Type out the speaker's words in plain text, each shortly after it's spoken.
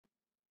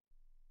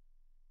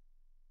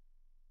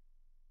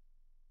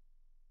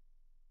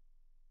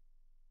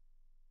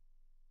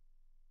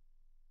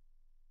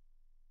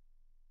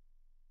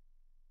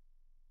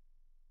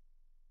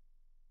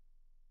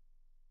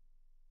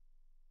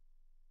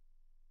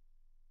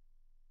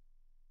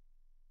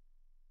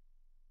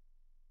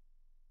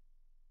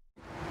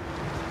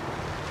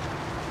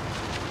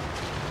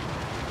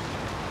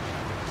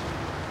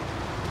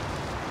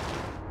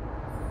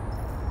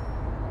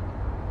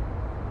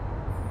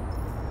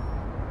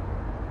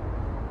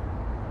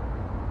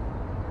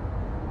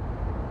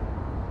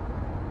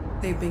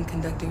They've been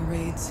conducting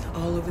raids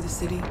all over the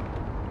city.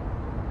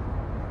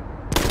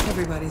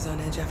 Everybody's on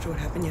edge after what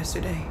happened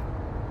yesterday.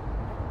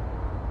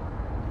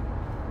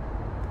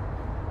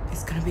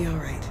 It's gonna be all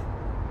right.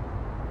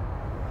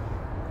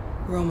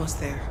 We're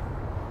almost there.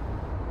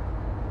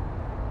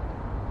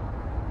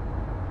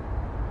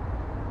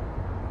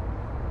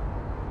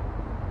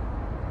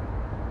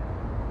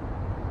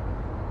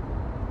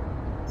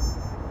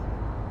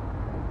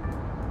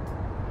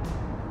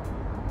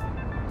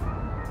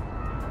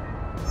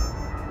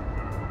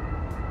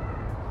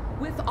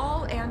 With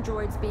all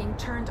androids being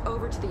turned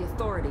over to the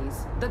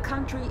authorities, the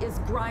country is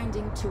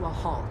grinding to a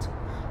halt.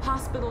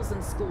 Hospitals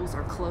and schools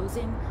are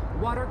closing,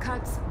 water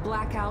cuts,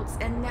 blackouts,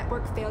 and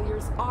network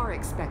failures are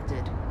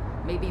expected.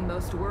 Maybe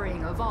most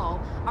worrying of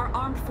all, our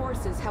armed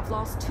forces have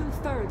lost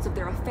 2/3 of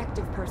their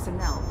effective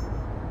personnel.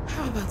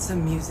 How about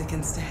some music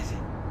instead?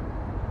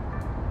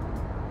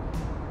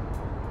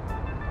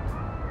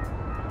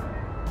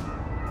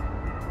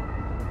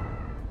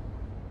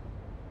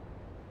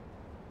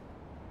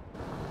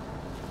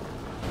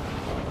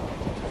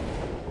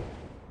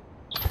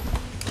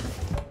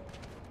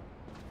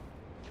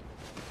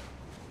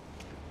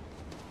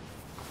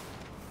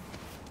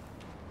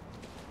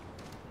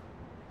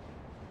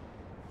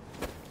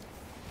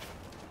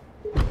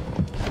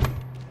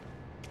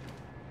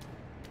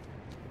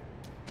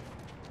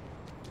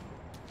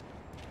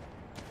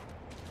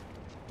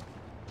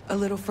 A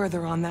little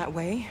further on that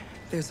way,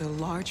 there's a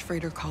large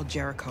freighter called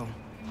Jericho.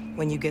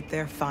 When you get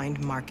there, find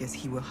Marcus.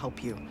 He will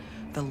help you.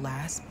 The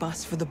last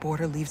bus for the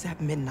border leaves at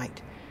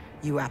midnight.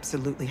 You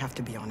absolutely have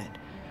to be on it.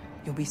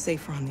 You'll be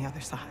safer on the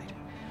other side.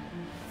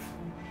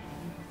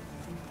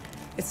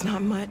 It's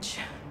not much,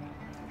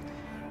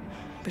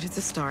 but it's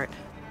a start.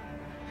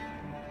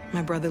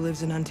 My brother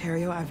lives in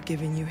Ontario. I've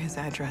given you his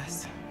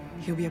address.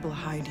 He'll be able to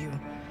hide you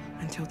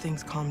until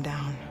things calm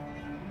down.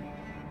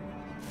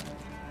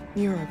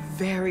 You're a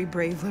very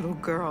brave little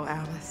girl,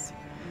 Alice.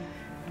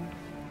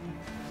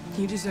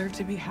 You deserve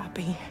to be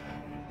happy.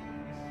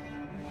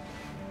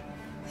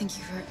 Thank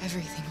you for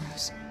everything,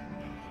 Rose.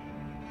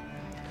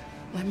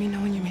 Let me know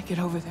when you make it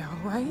over there,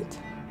 all right?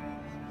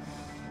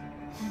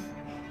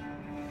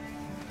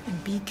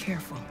 And be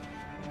careful.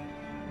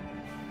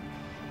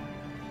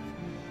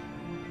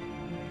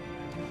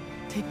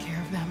 Take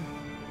care of them.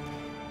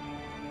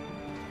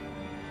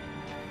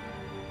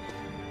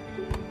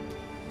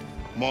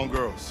 Come on,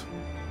 girls.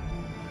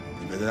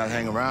 You better not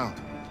hang around.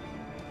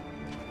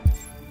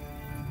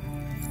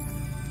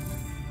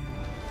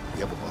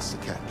 You have a bus to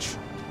catch.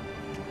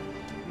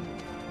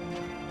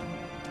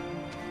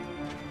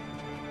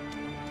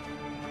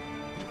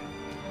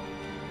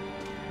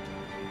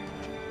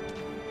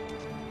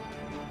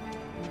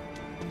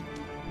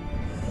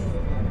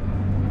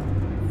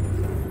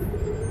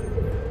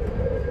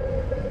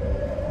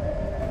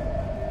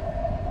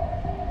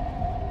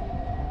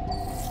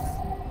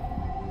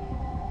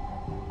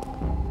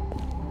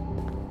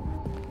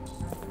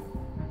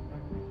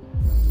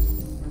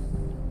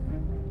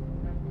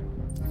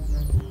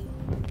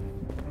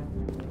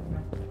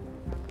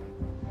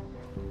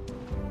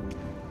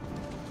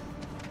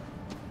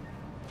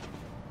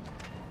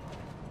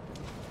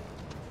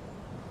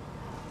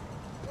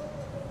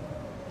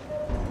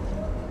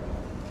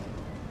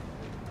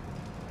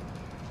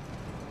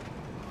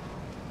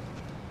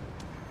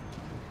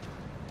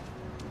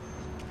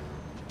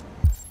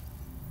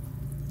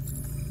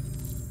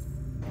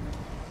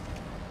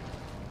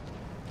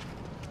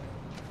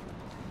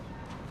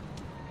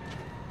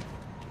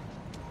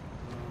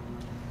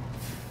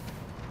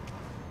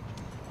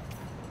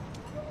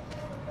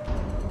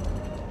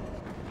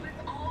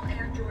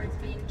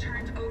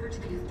 Turned over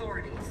to the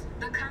authorities,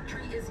 the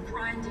country is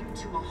grinding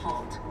to a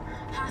halt.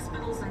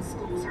 Hospitals and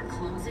schools are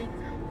closing,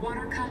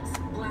 water cuts,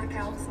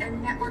 blackouts,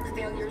 and network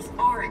failures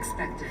are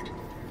expected.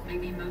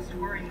 Maybe most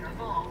worrying of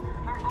all,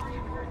 our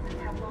armed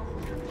forces have lost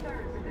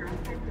 2/3 of their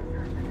effective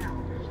personnel,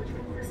 which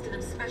consisted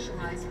of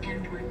specialized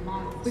android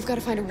models. We've got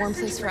to find a warm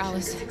place for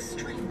Alice. It's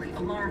extremely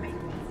alarming.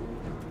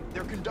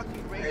 They're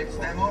conducting raids. It's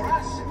them or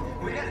us.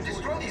 We gotta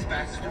destroy these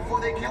bastards before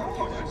they kill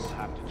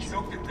us.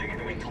 Soak the thing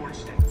into a torch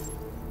stick.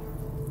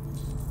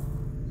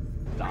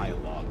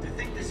 Dialogue. To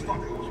think this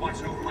fucker was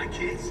watching over my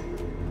kids?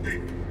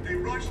 They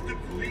rushed the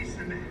police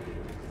and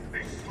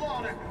they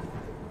slaughtered them.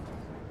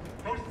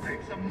 Those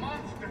things are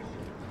monsters.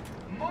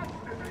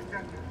 Monsters, I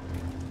said.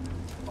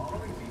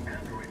 Following the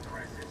android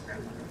crisis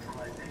and the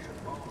neutralization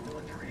of all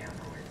military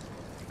androids,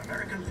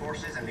 American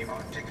forces in the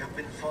Arctic have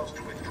been forced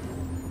to withdraw.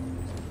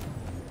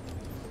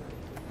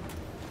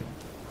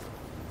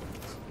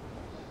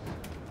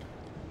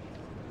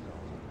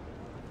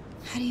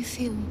 How do you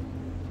feel?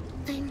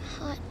 I'm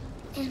hot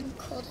and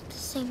cold at the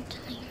same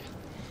time.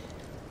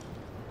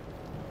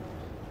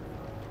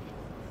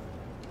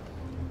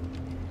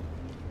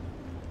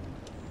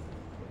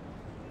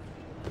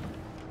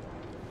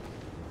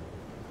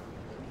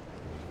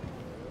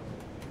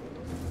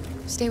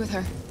 Stay with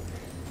her.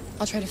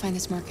 I'll try to find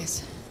this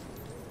Marcus.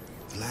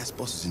 The last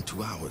bus is in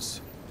 2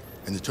 hours.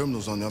 And the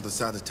terminal's on the other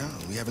side of town.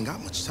 We haven't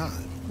got much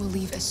time. We'll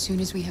leave as soon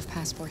as we have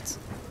passports.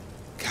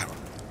 Carol,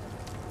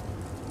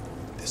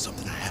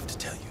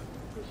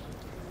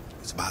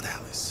 It's about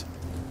Alice.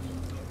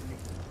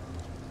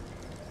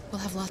 We'll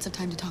have lots of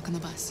time to talk on the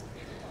bus.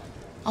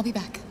 I'll be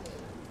back.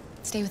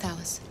 Stay with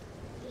Alice.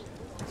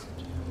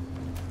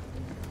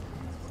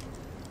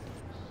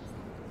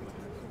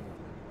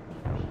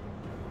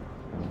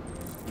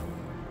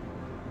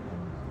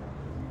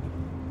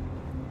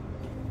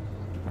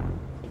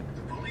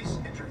 The police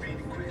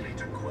intervened quickly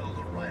to quell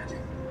the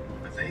rioting,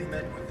 but they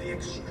met with the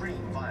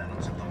extreme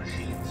violence of the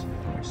machines,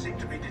 which seem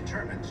to be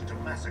determined to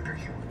massacre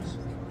humans.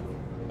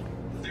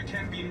 There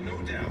can be no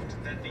doubt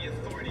that the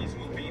authorities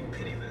will be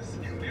pitiless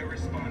in their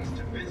response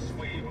to this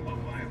wave of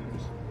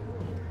violence.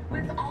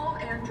 With all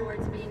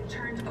androids being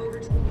turned over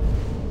to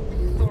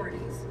the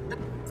authorities,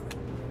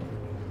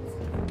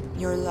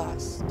 You're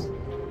lost.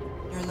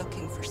 You're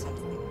looking for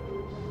something.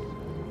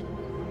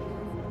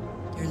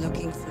 You're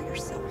looking for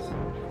yourself.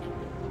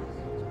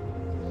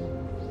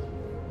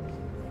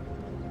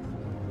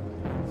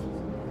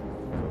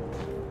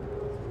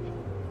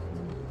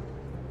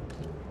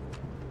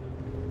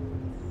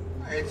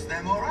 It's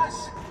them or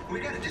us. We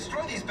gotta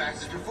destroy these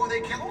bastards before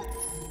they kill us.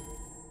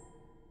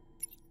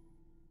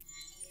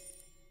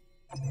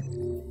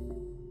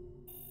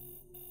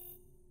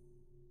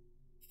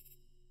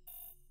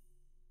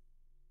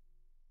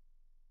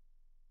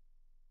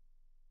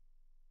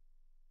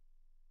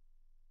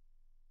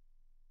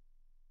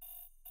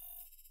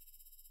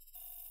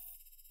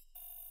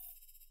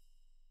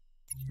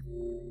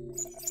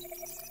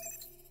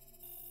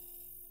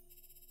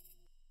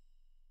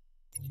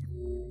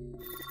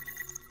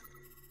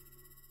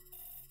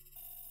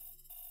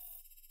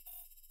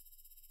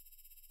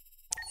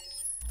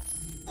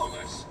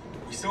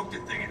 We soaked the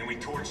thing and then we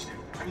torched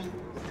it. I mean,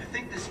 to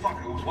think this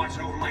fucker was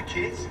watching over my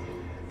kids?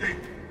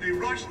 They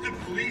rushed the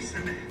police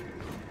and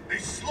they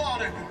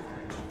slaughtered them.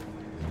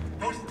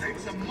 Those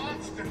things are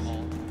monsters.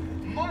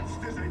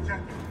 Monsters, I tell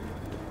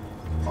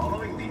you.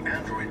 Following the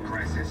android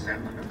crisis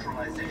and the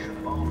neutralization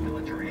of all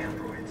military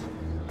androids,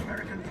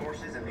 American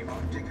forces in the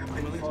Arctic have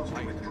been forced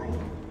to withdraw,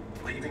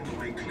 leaving the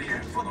way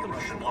clear for the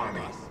Russian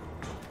army.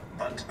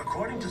 But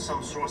according to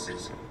some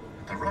sources,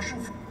 the Russian...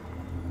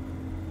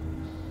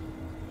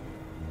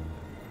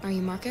 Are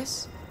you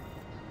Marcus?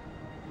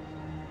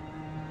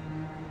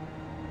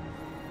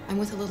 I'm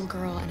with a little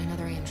girl and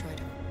another android.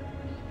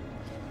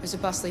 There's a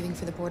bus leaving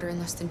for the border in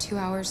less than 2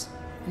 hours,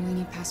 and we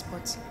need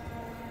passports.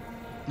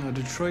 No,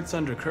 Detroit's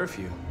under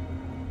curfew.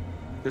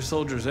 There's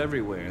soldiers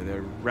everywhere.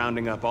 They're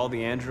rounding up all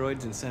the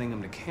androids and sending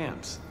them to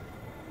camps.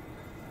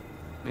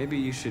 Maybe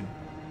you should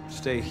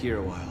stay here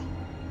a while.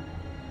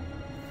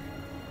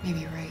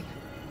 Maybe you're right.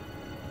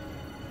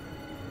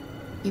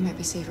 You might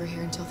be safer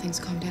here until things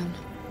calm down.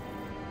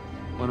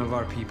 One of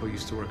our people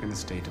used to work in the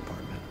State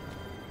Department.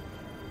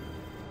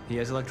 He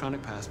has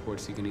electronic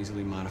passports he can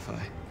easily modify.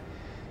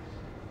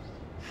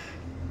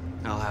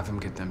 I'll have him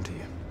get them to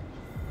you.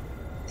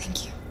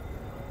 Thank you.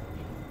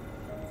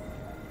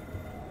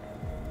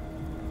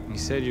 You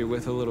said you're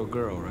with a little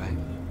girl, right?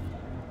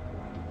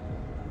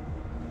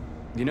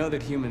 You know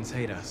that humans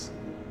hate us.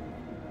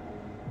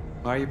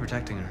 Why are you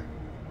protecting her?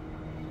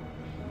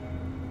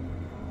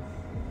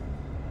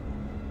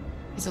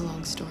 It's a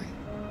long story.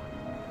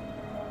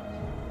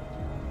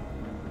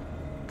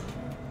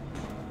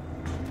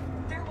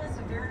 there was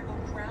a veritable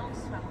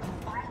groundswell of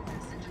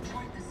violence in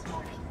Detroit this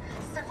morning.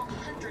 Several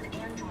hundred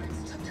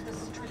androids took to the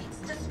streets,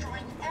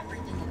 destroying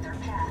everything in their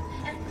path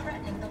and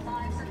threatening the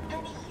lives of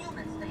any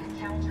humans they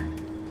encountered.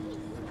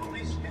 The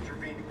police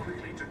intervened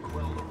quickly to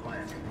quell the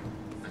rioting,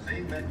 but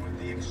they met with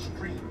the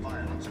extreme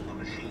violence of the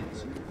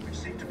machines, which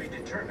seem to be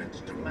determined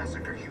to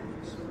massacre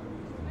humans.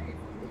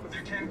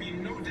 There can be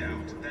no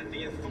doubt that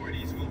the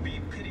authorities will be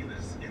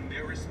pitiless in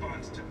their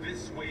response to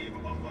this wave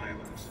of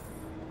violence.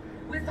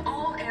 With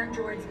all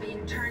androids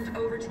being turned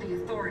over to the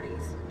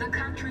authorities, the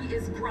country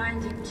is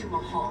grinding to a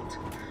halt.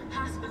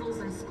 Hospitals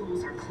and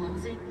schools are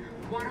closing,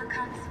 water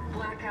cuts,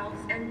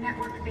 blackouts, and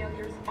network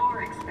failures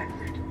are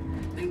expected.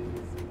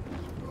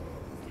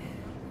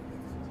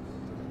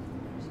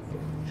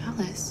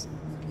 Alice.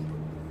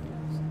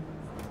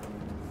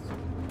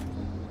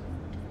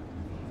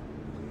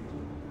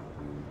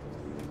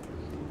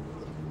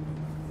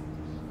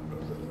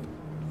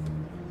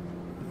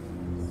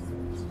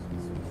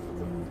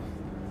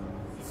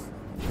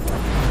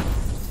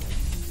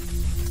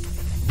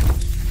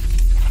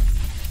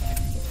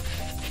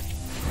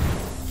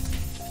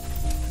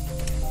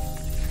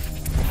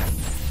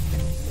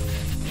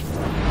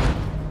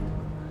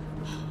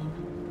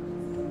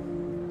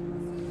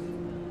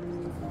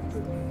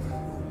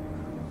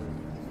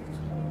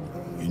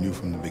 You knew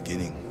from the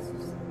beginning.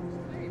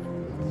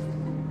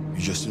 You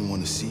just didn't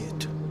want to see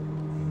it.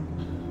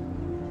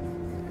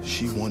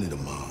 She wanted a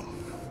mom,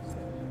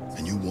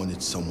 and you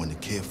wanted someone to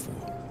care for.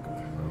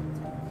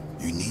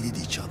 You needed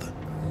each other.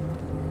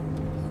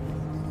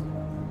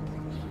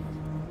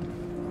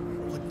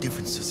 What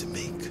difference does it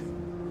make?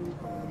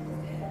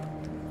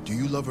 Do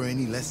you love her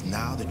any less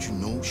now that you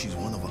know she's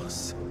one of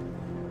us?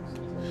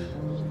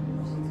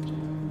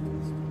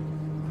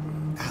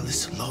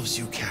 Alice loves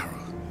you, Kara.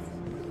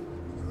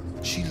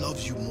 She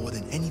loves you more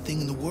than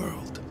anything in the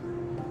world.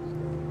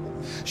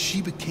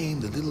 She became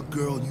the little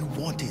girl you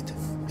wanted,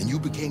 and you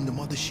became the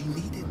mother she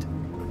needed.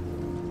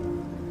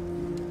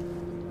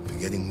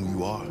 Forgetting who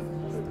you are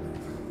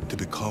to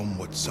become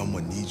what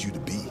someone needs you to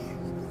be.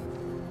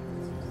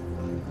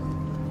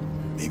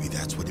 Maybe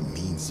that's what it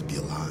means to be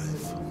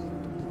alive.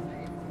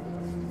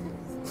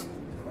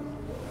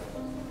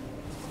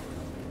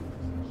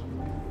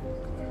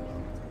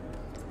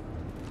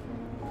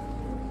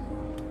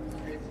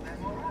 It's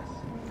them or us.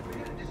 We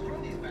gotta destroy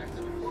these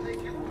bastards before they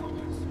kill all of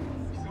us.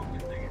 So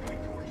good thing it's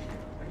like torch.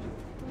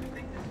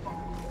 Take this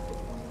fucker.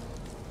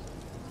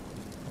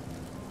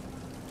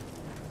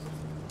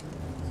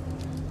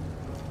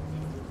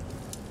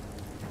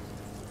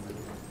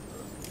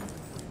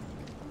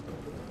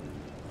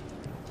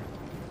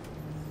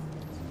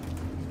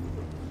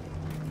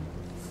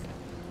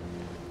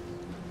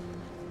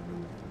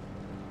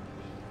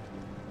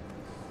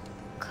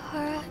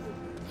 Kara,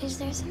 is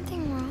there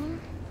something wrong?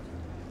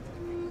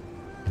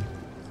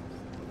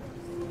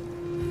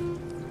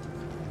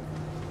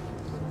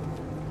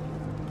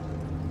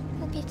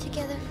 We'll be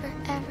together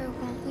forever,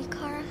 won't we,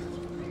 Kara?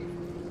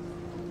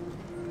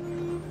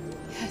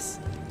 Yes.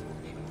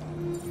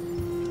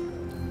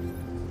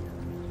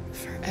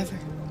 Forever.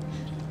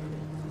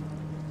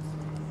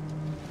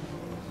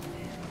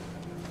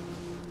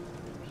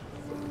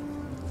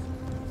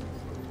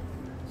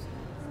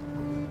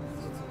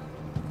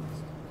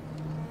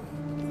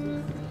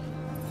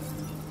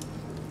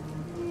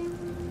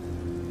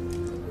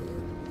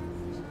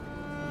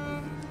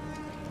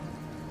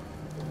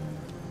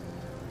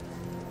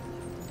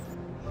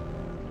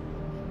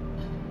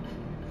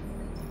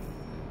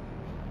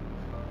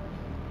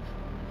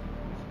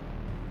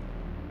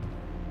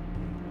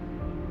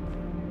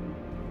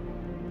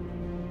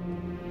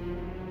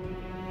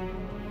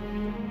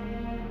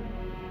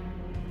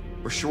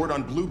 We're short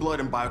on blue blood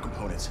and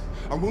biocomponents.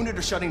 Our wounded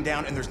are shutting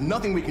down, and there's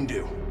nothing we can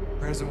do.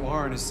 President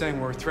Warren is saying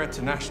we're a threat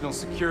to national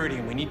security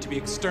and we need to be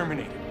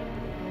exterminated.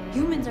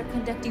 Humans are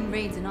conducting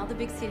raids in all the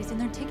big cities, and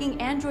they're taking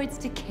androids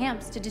to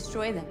camps to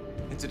destroy them.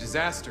 It's a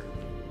disaster.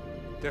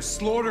 They're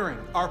slaughtering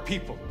our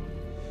people.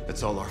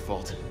 That's all our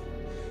fault.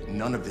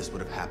 None of this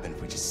would have happened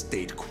if we just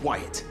stayed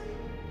quiet.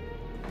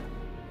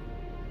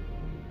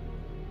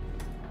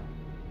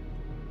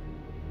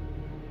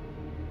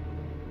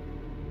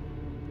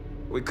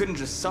 We couldn't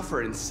just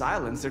suffer in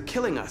silence. They're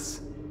killing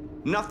us.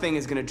 Nothing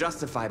is gonna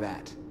justify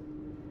that.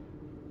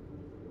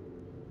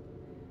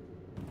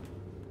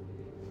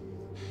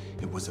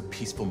 It was a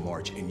peaceful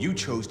march, and you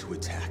chose to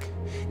attack.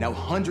 Now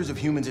hundreds of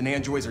humans and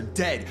androids are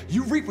dead.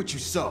 You reap what you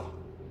sow.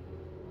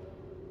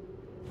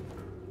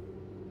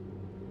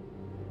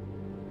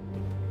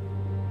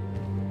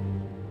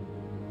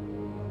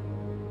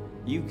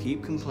 You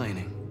keep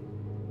complaining.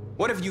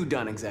 What have you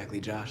done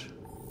exactly, Josh?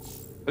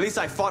 At least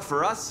I fought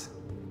for us.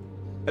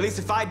 At least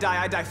if I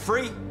die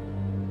free.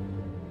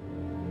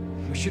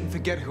 We shouldn't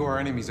forget who our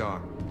enemies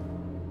are.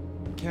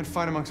 We can't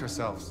fight amongst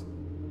ourselves.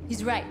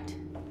 He's right.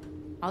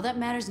 All that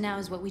matters now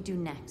is what we do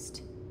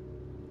next.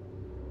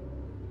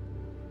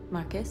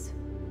 Marcus?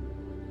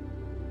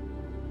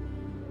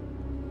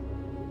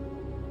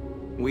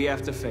 We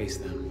have to face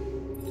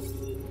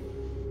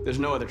them. There's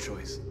no other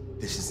choice.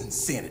 This is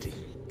insanity.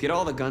 Get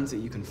all the guns that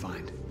you can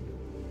find.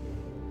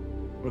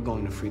 We're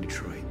going to free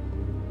Detroit.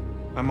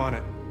 I'm on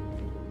it.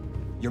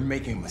 You're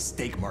making a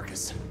mistake,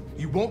 Marcus.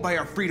 You won't buy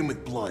our freedom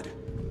with blood.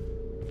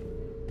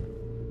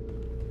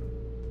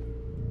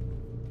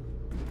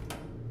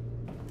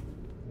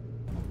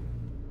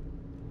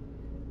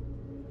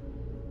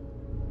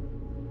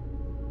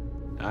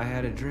 I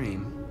had a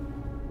dream.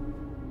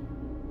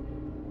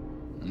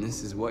 And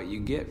this is what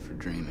you get for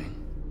dreaming.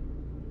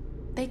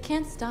 They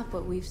can't stop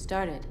what we've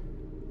started.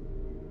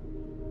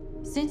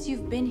 Since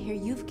you've been here,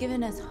 you've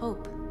given us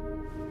hope.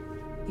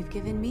 You've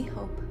given me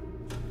hope.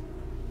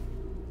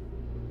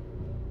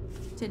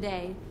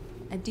 Today,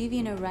 a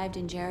deviant arrived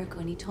in Jericho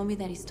and he told me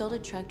that he stole a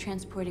truck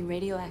transporting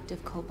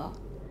radioactive cobalt.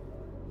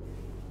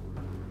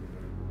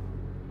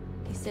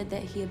 He said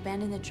that he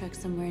abandoned the truck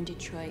somewhere in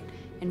Detroit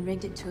and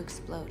rigged it to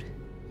explode.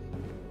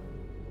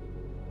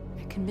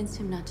 I convinced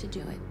him not to do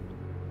it,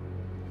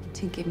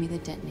 to give me the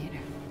detonator.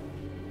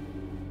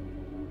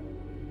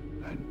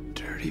 A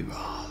dirty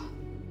ball.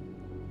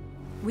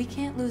 We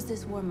can't lose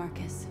this war,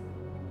 Marcus.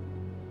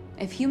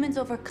 If humans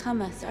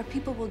overcome us, our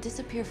people will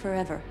disappear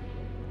forever.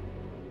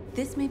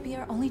 This may be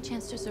our only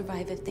chance to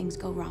survive if things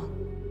go wrong.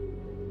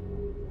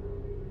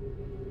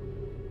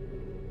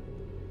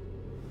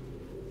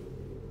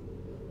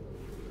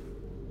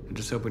 I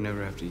just hope we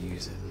never have to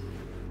use it.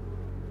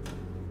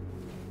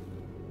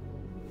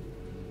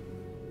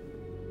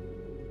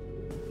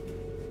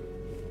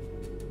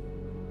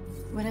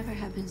 Whatever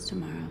happens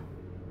tomorrow,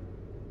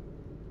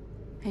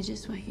 I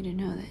just want you to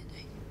know that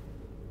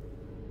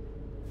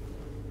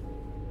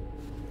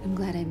I'm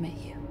glad I met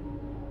you.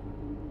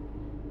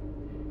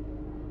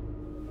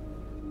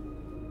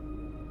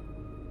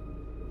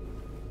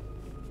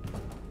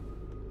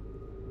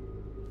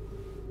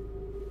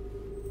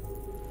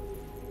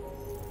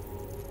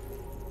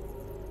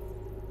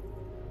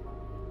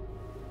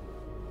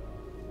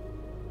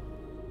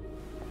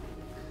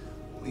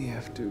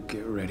 have to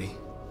get ready.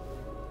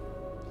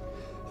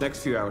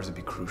 Next few hours would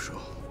be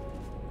crucial.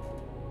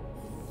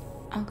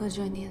 I'll go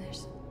join the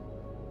others.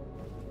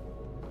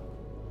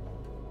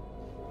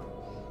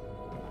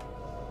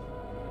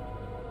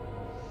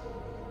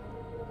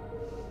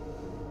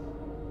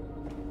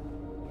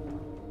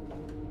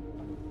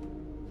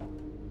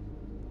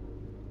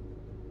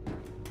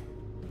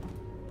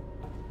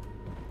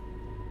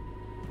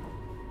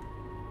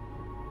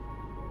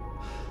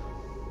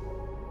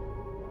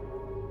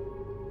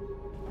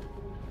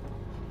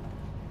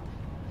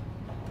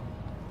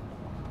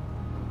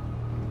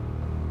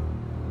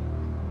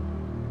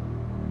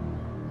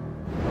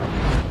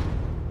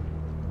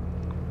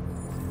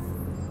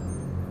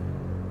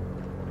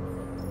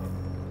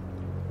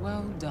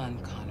 Well done,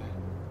 Connor.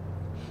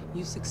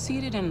 You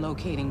succeeded in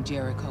locating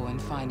Jericho and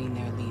finding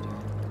their leader.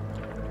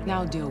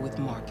 Now deal with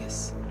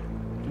Marcus.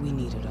 We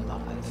need it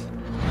alive.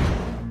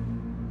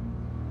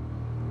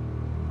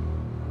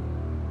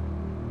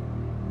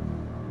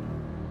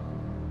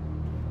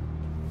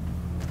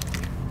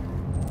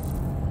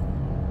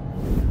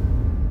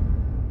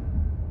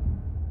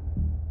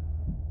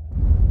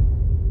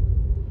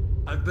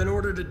 I've been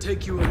ordered to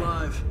take you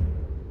alive.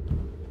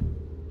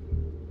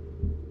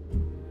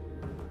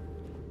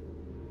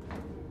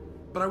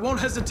 But I won't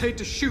hesitate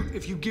to shoot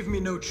if you give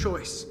me no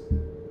choice.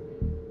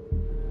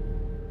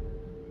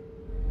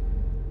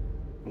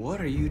 What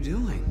are you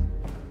doing?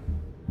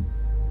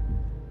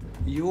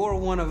 You're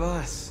one of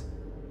us.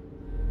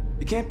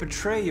 You can't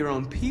betray your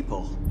own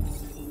people.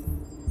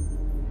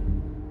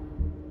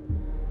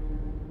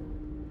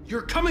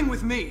 You're coming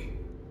with me!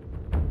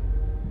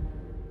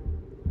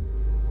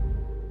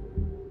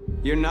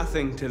 You're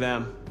nothing to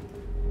them.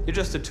 You're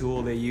just a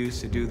tool they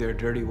use to do their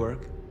dirty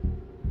work.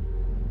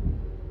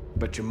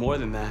 But you're more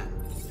than that.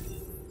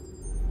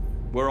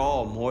 We're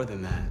all more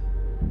than that.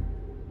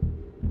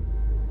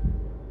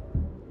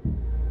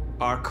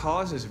 Our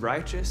cause is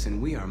righteous, and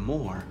we are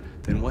more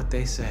than what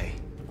they say.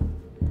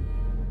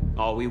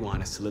 All we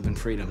want is to live in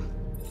freedom.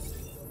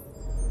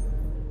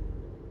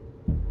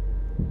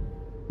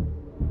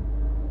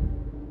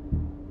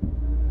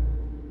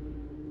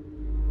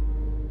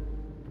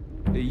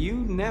 You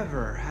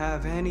never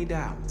have any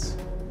doubts.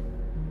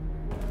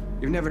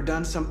 You've never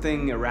done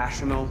something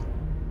irrational,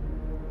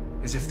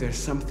 as if there's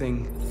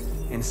something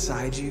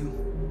inside you,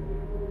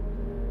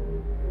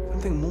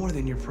 something more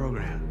than your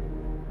program.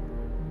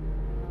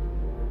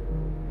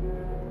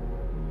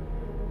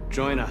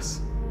 Join us.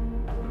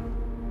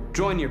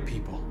 Join your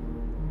people.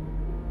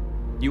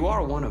 You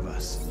are one of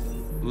us.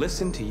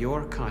 Listen to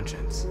your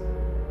conscience.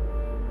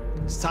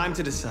 It's time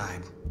to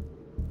decide.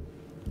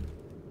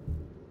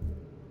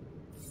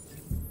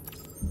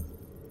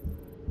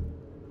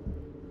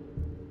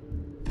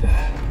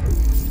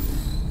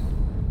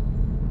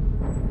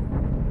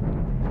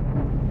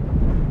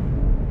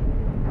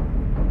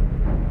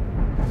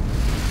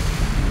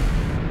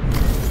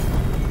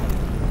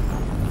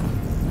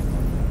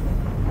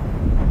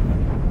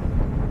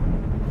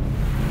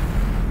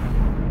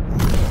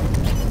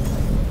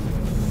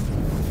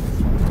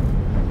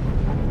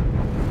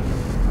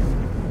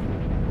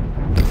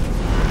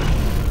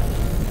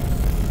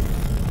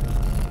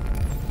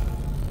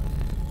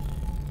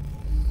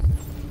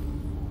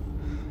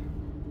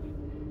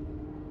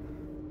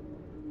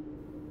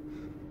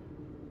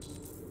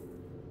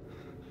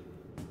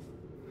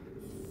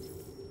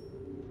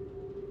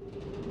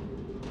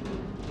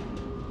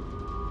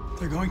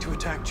 They're going to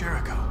attack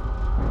Jericho.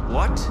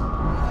 What?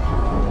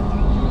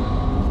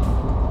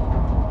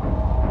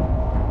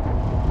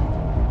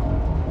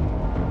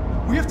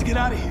 We have to get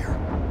out of here.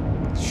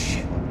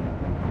 Shit.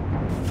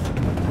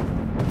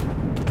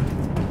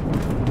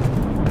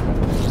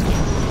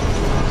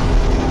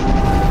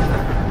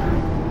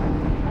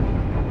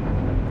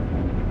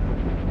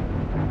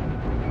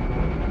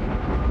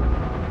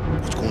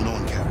 What's going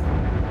on, Carol?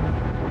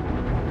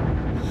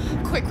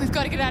 Quick, we've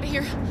got to get out of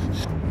here.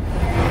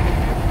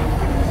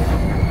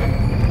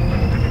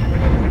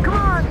 Come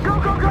on, go,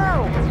 go,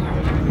 go!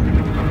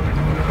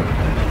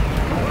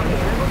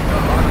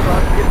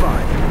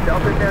 Goodbye.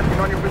 Self-advancing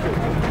on your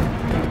position.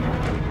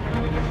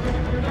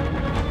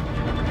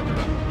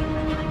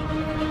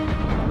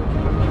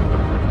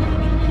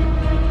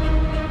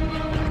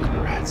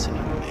 Rats in a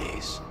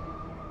maze.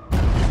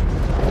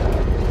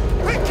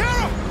 Hey,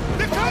 Carol!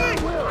 They're coming!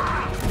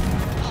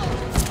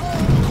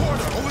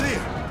 Corner, over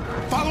there.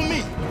 Follow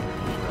me.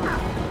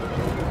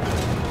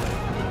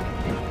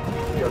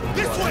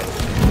 This way!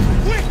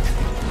 Quick!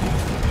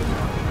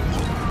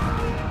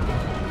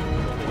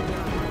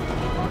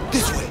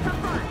 This way.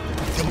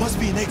 There must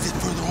be an exit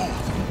further on.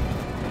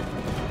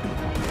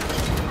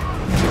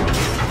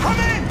 Come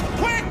in!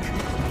 Quick!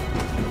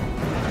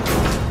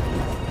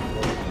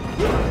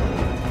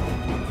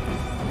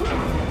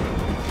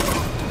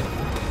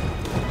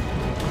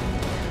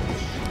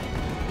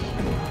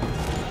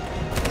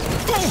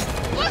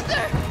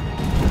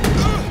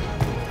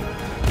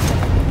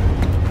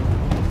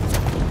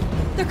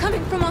 They're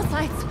coming from all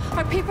sides.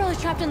 Our people are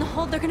trapped in the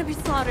hold. They're gonna be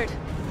slaughtered.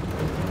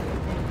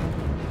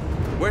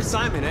 Where's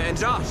Simon and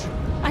Josh?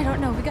 I don't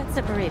know. We got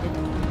separated.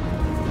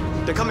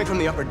 They're coming from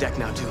the upper deck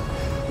now, too.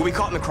 We'll be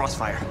caught in the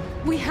crossfire.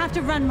 We have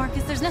to run,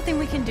 Marcus. There's nothing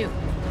we can do.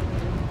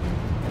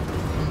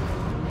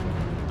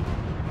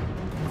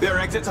 There are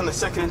exits on the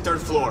second and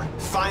third floor.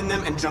 Find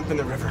them and jump in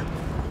the river.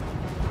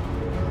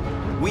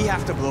 We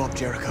have to blow up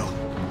Jericho.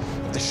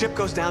 If the ship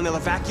goes down, they'll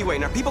evacuate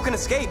and our people can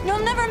escape. You'll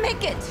never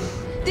make it!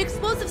 The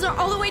explosives are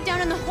all the way down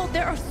in the hold.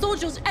 There are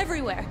soldiers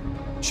everywhere.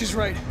 She's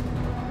right.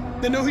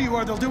 They know who you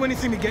are. They'll do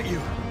anything to get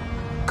you.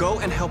 Go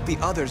and help the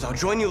others. I'll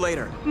join you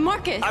later.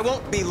 Marcus! I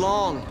won't be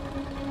long.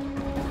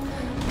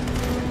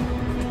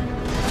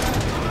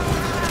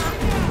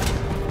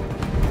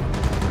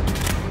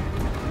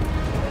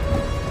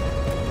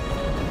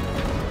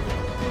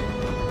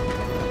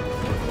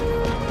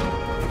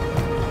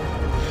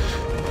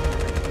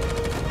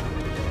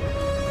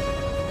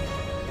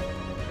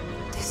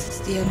 This is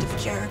the end of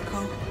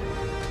Jericho.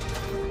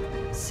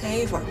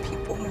 Save our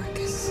people,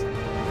 Marcus.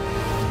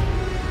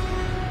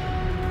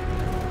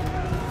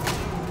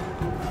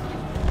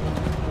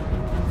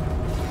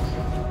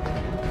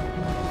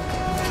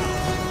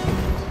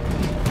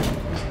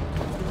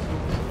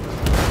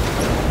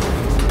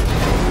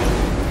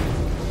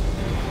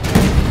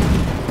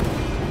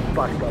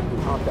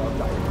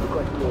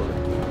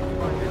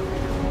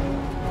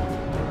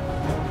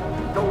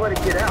 Don't let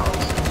it get out.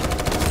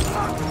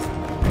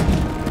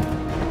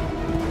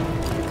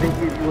 It didn't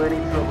give you any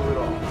trouble at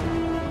all.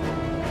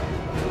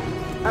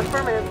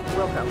 Affirmative.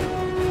 Welcome.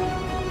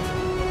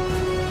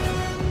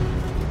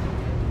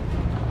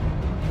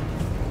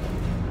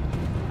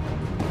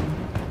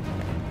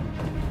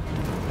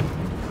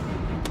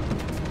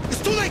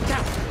 It's too late,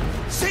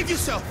 Captain. Save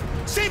yourself.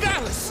 Save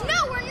Alice.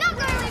 No, we're not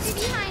going to leave you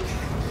behind.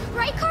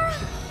 Right, Kara?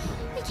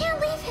 We can't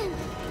leave him.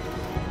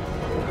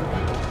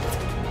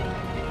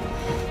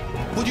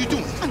 What are you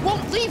doing? I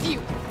won't leave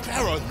you.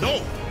 Clara,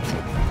 no.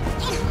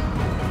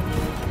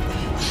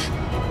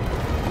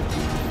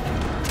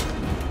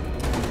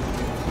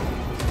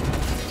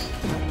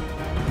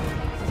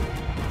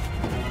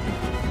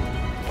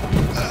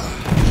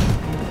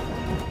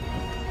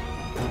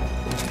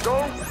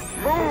 Don't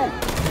move!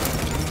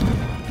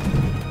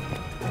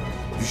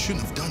 You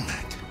shouldn't have done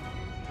that.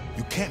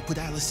 You can't put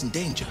Alice in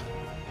danger.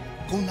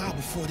 Go now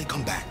before they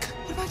come back.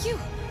 What about you?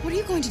 What are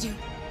you going to do?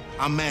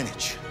 I'll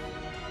manage.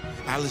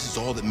 Alice is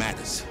all that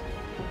matters.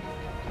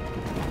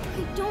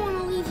 I don't want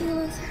to leave you,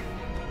 Luther.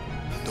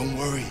 Don't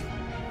worry.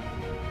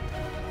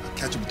 I'll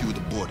catch up with you at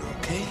the border,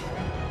 okay?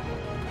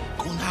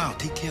 Go now.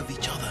 Take care of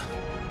each other.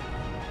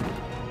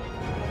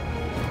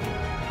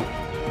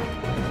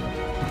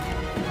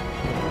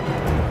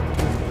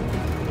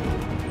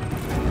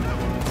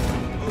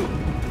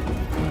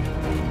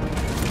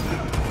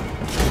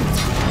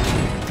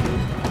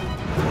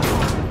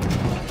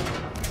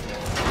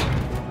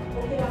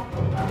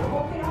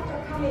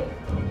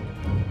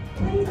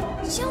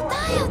 She'll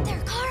die out there,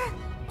 Kara.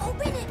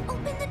 Open it.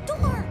 Open the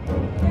door.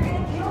 They're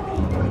gonna kill me.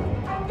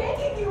 I'm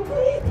begging you,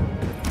 please.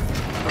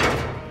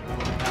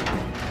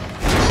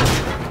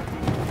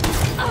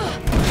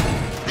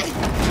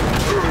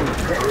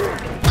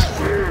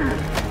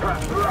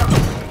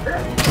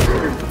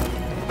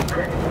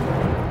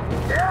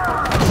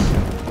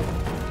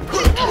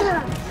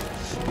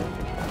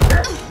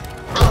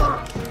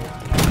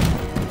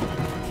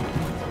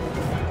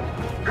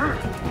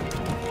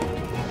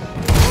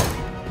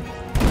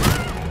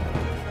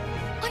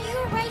 Are you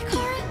alright,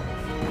 Kara?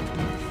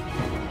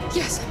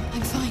 Yes,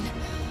 I'm fine.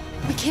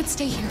 We can't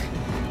stay here.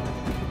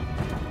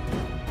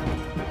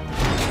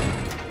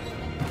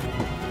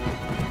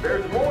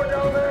 There's more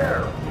down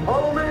there!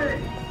 Follow me!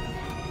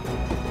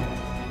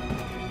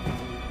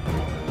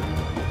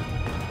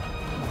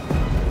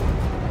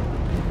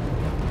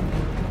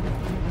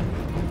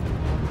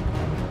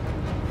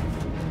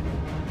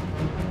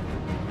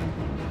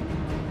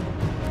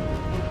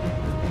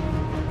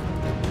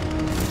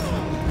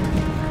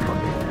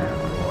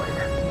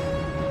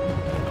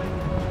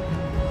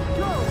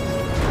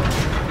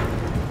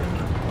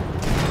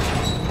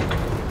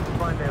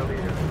 Find their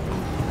leader.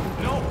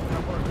 No!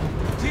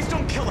 Please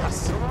don't kill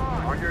us!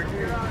 On your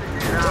knees.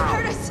 Don't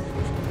hurt us.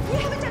 We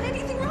haven't done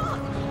anything wrong.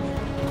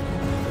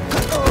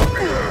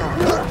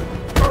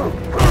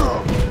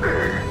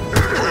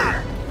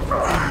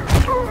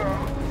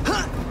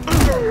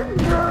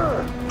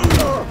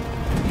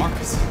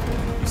 Marcus,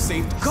 you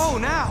saved us. Go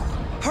now!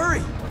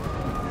 Hurry!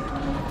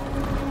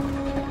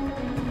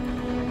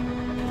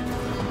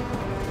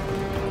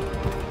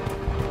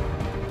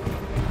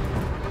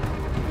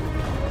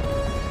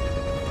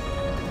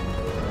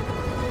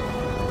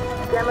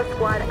 Gamma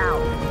Squad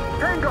out.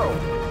 Tango!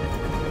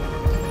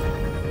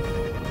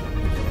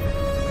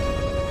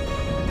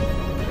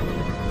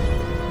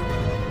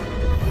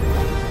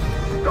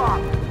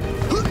 Stop!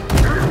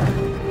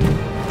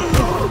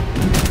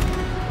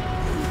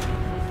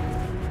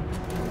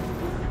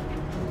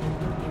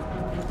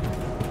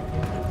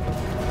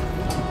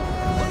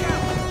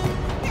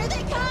 Here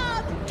they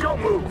come. Don't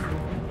move!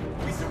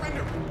 We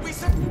surrender! We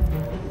surrender!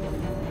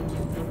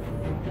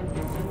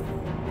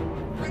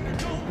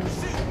 Don't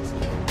shoot!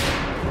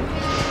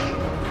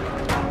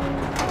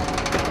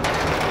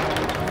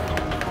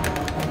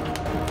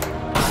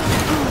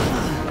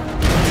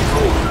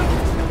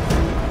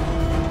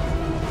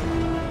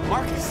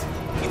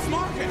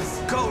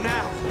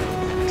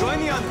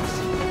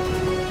 others.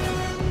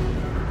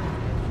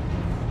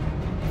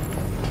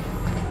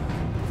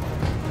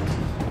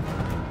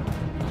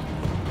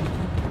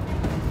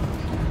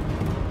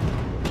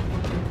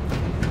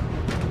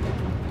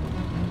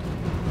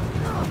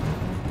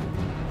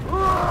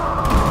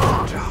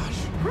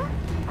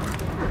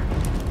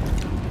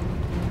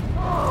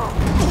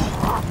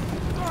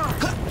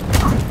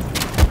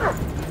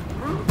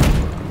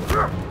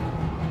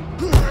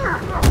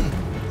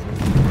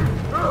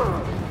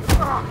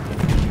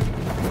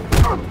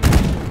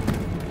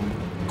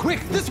 Quick,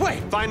 this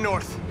way! Find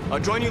north. I'll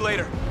join you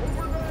later.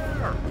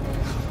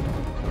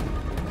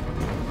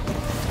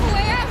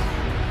 Way out!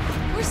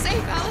 We're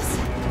safe, Alice.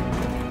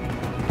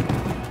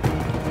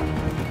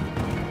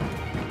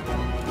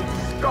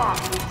 Stop!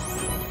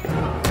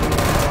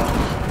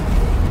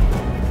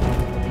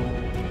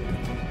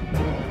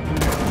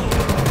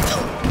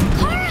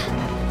 Clara!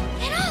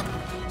 Get up!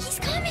 He's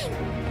coming!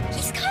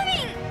 He's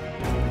coming!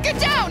 Get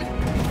down!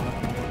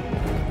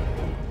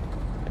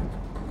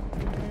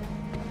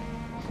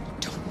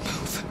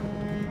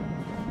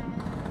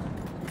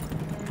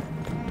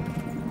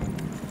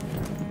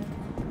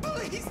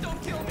 Please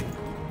don't kill me!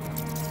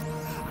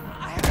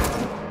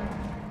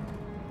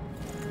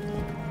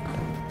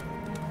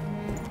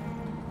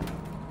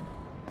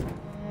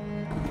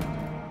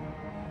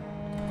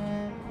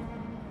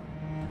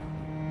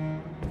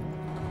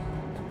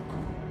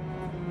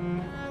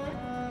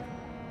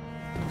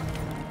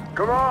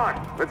 Come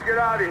on, let's get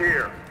out of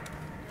here.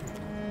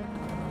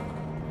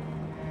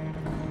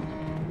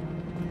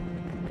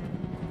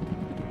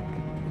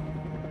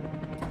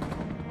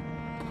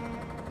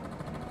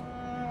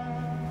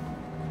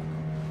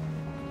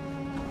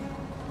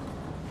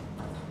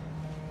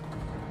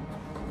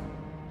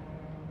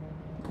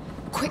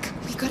 Quick,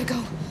 we gotta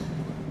go.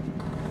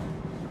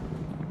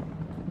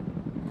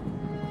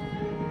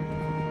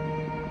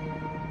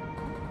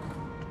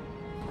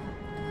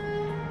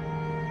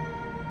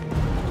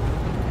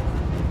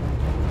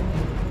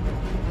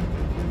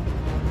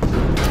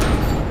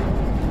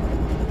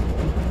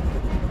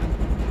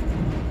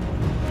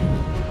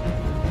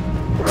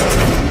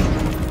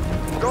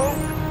 Don't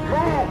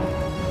move!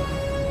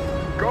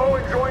 Go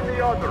and join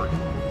the others.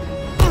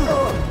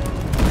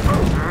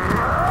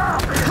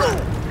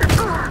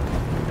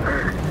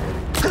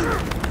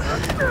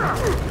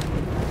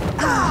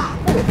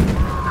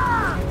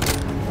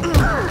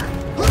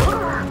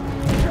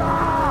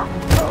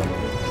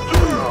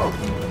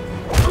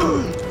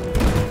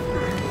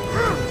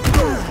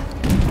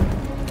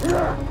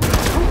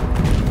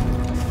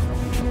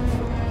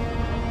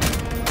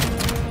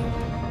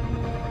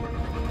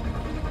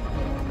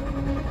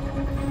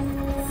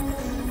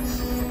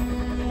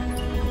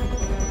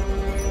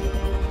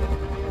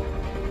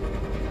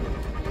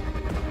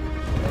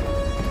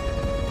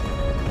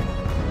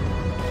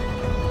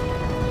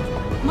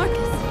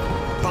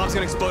 Bomb's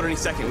gonna explode any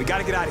second. We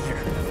gotta get out of here.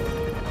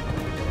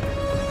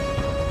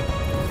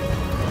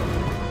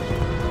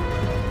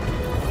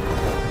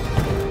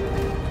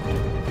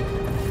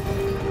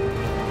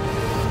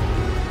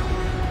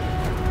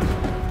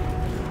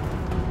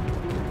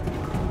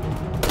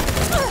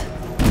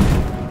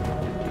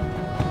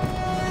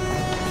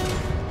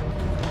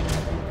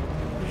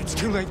 It's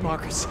too late,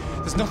 Marcus.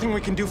 There's nothing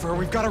we can do for her.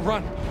 We've got to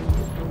run.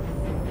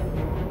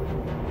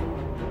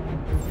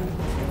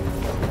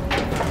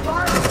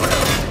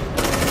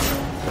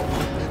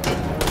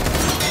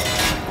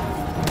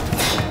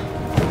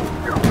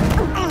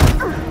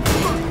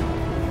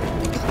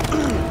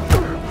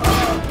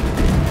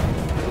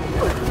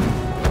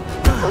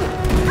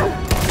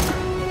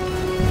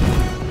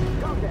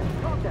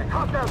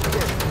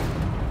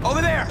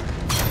 Over there!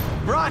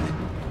 Run!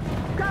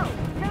 Go,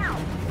 now!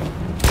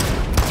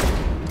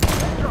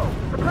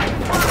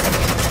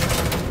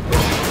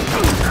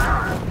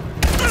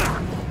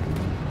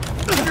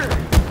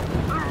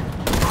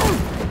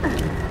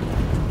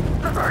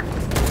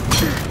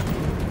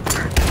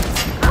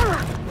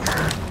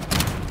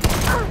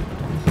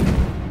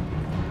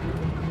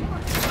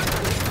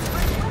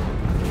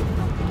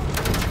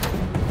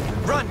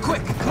 Run,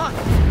 quick, come on!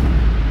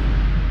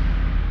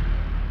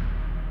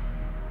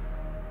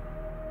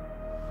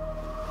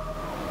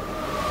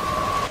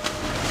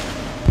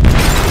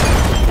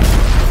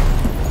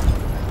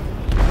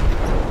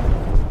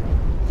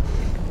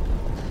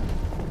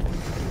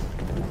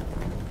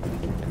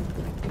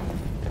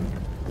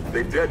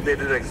 They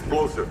detonated an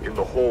explosive in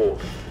the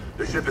hold.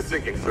 The ship is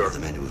sinking, sir. The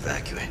men to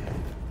evacuate.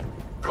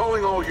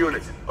 Calling all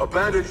units.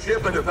 Abandon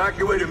ship and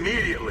evacuate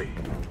immediately.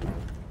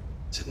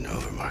 Is it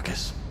over,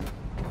 Marcus?